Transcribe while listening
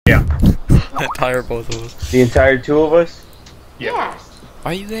Yeah. The entire both of us. The entire two of us? Yeah.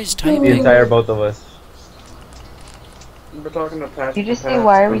 Why are you guys The typing? entire both of us. We're talking to Patrick. You just say,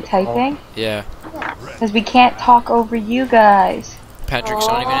 why are we typing? Yeah. Because we can't talk over you guys. Patrick's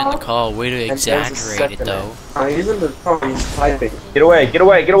not even in the call. Way to exaggerate it though. He's in the call, he's typing. Get away, get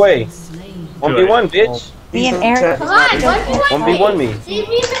away, get away! 1v1, bitch! Me and Eric. Come on, 1v1 me. Leave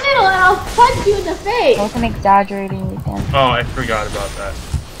me in the middle and I'll punch you in the face. Wasn't exaggerating again. Oh, I forgot about that.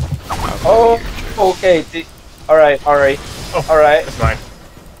 Oh, okay. Alright, alright. Oh, alright. that's fine.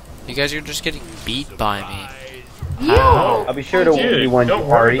 You guys are just getting beat by me. You. I'll be sure to Dude, 1v1 don't you,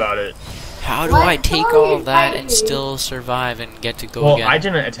 worry Ari. about it. How do What I take color all are of that you and fighting? still survive and get to go Well, again? I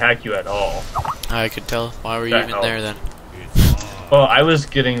didn't attack you at all. I could tell. Why were you That even helped. there then? Well, I was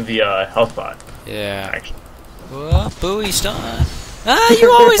getting the health bot. Yeah. Actually. Whoa, buoy stun. Ah,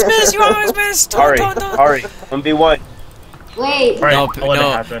 you always miss. You always miss. Don't, Ari, don't, don't. Ari, 1v1. Wait. Alright, No, I'll let it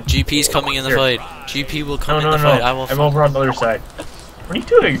no. happen. GP's coming in the Here. fight. GP will come No, in no, the no. fight. I will. I'm over on the other side. What are you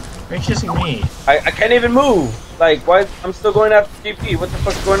doing? You're chasing me. I can't even move. Like, why? I'm still going after GP. What the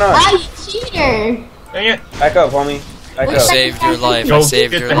fuck's going on? Ah, you cheater. Dang it. Back up, homie. Back I up. saved your life. Go I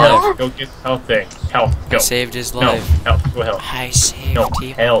saved get your the life. health. Go get the health thing. Health. Go. I saved his No. life. Health. Go health. I saved No.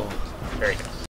 him. Health. There you go.